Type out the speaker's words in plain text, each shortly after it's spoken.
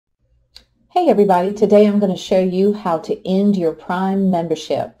Hey everybody, today I'm going to show you how to end your Prime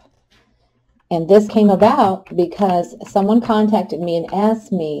membership. And this came about because someone contacted me and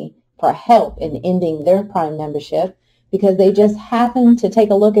asked me for help in ending their Prime membership because they just happened to take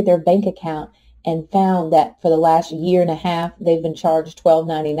a look at their bank account and found that for the last year and a half they've been charged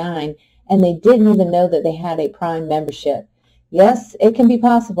 $12.99 and they didn't even know that they had a Prime membership. Yes, it can be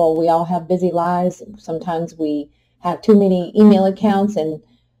possible. We all have busy lives. Sometimes we have too many email accounts and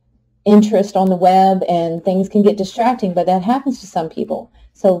interest on the web and things can get distracting, but that happens to some people.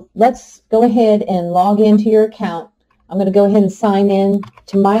 So let's go ahead and log into your account. I'm going to go ahead and sign in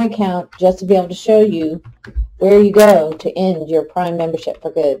to my account just to be able to show you where you go to end your Prime membership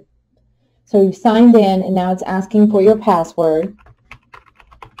for good. So you've signed in and now it's asking for your password.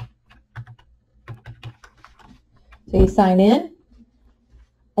 So you sign in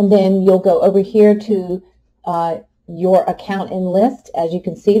and then you'll go over here to your account and list. As you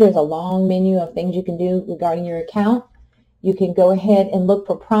can see, there's a long menu of things you can do regarding your account. You can go ahead and look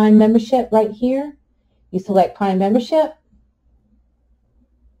for Prime membership right here. You select Prime membership.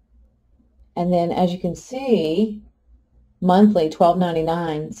 And then as you can see, monthly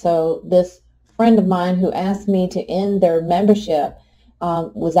 $12.99. So this friend of mine who asked me to end their membership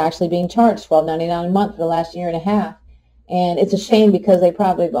was actually being charged $12.99 a month for the last year and a half. And it's a shame because they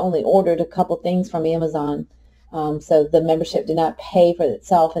probably have only ordered a couple things from Amazon. So the membership did not pay for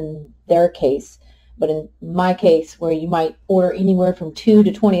itself in their case. But in my case, where you might order anywhere from 2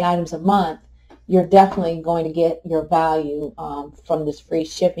 to 20 items a month, you're definitely going to get your value from this free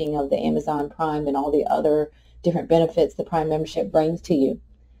shipping of the Amazon Prime and all the other different benefits the Prime membership brings to you.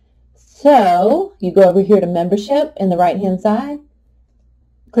 So you go over here to membership in the right-hand side,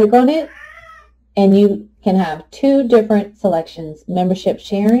 click on it, and you can have two different selections, membership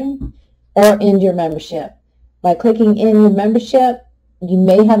sharing or end your membership. By clicking in your membership, you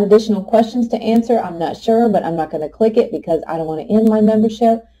may have additional questions to answer. I'm not sure, but I'm not going to click it because I don't want to end my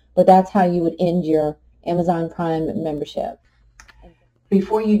membership. But that's how you would end your Amazon Prime membership.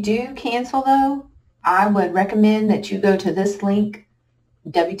 Before you do cancel, though, I would recommend that you go to this link,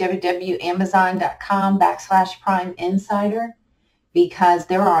 www.amazon.com/Prime Insider, because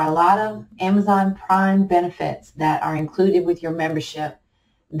there are a lot of Amazon Prime benefits that are included with your membership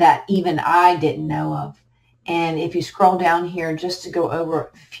that even I didn't know of. And if you scroll down here just to go over a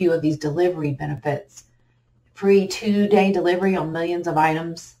few of these delivery benefits, free 2-day delivery on millions of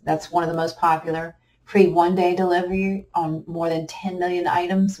items. That's one of the most popular. Free 1-day delivery on more than 10 million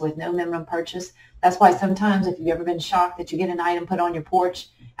items with no minimum purchase. That's why sometimes if you've ever been shocked that you get an item put on your porch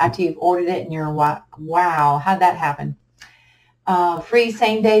after you've ordered it and you're like, wow, how'd that happen? Free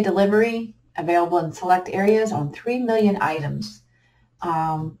same-day delivery available in select areas on 3 million items.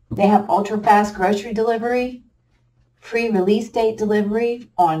 They have ultra-fast grocery delivery, free release date delivery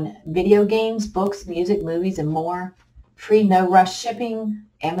on video games, books, music, movies, and more. Free no-rush shipping,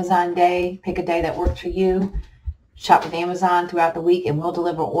 Amazon Day, pick a day that works for you. Shop with Amazon throughout the week and we'll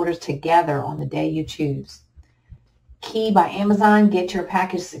deliver orders together on the day you choose. Key by Amazon, get your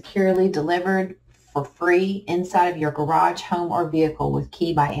package securely delivered for free inside of your garage, home, or vehicle with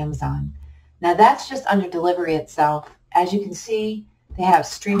Key by Amazon. Now that's just under delivery itself. As you can see, they have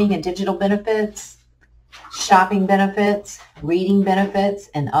streaming and digital benefits, shopping benefits, reading benefits,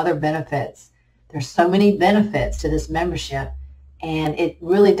 and other benefits. There's so many benefits to this membership, and it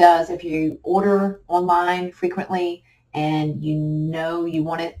really does, if you order online frequently and you know you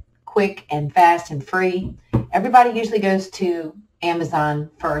want it quick and fast and free, everybody usually goes to Amazon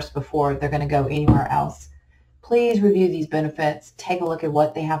first before they're going to go anywhere else. Please review these benefits. Take a look at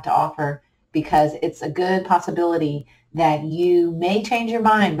what they have to offer because it's a good possibility that you may change your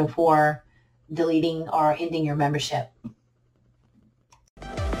mind before deleting or ending your membership.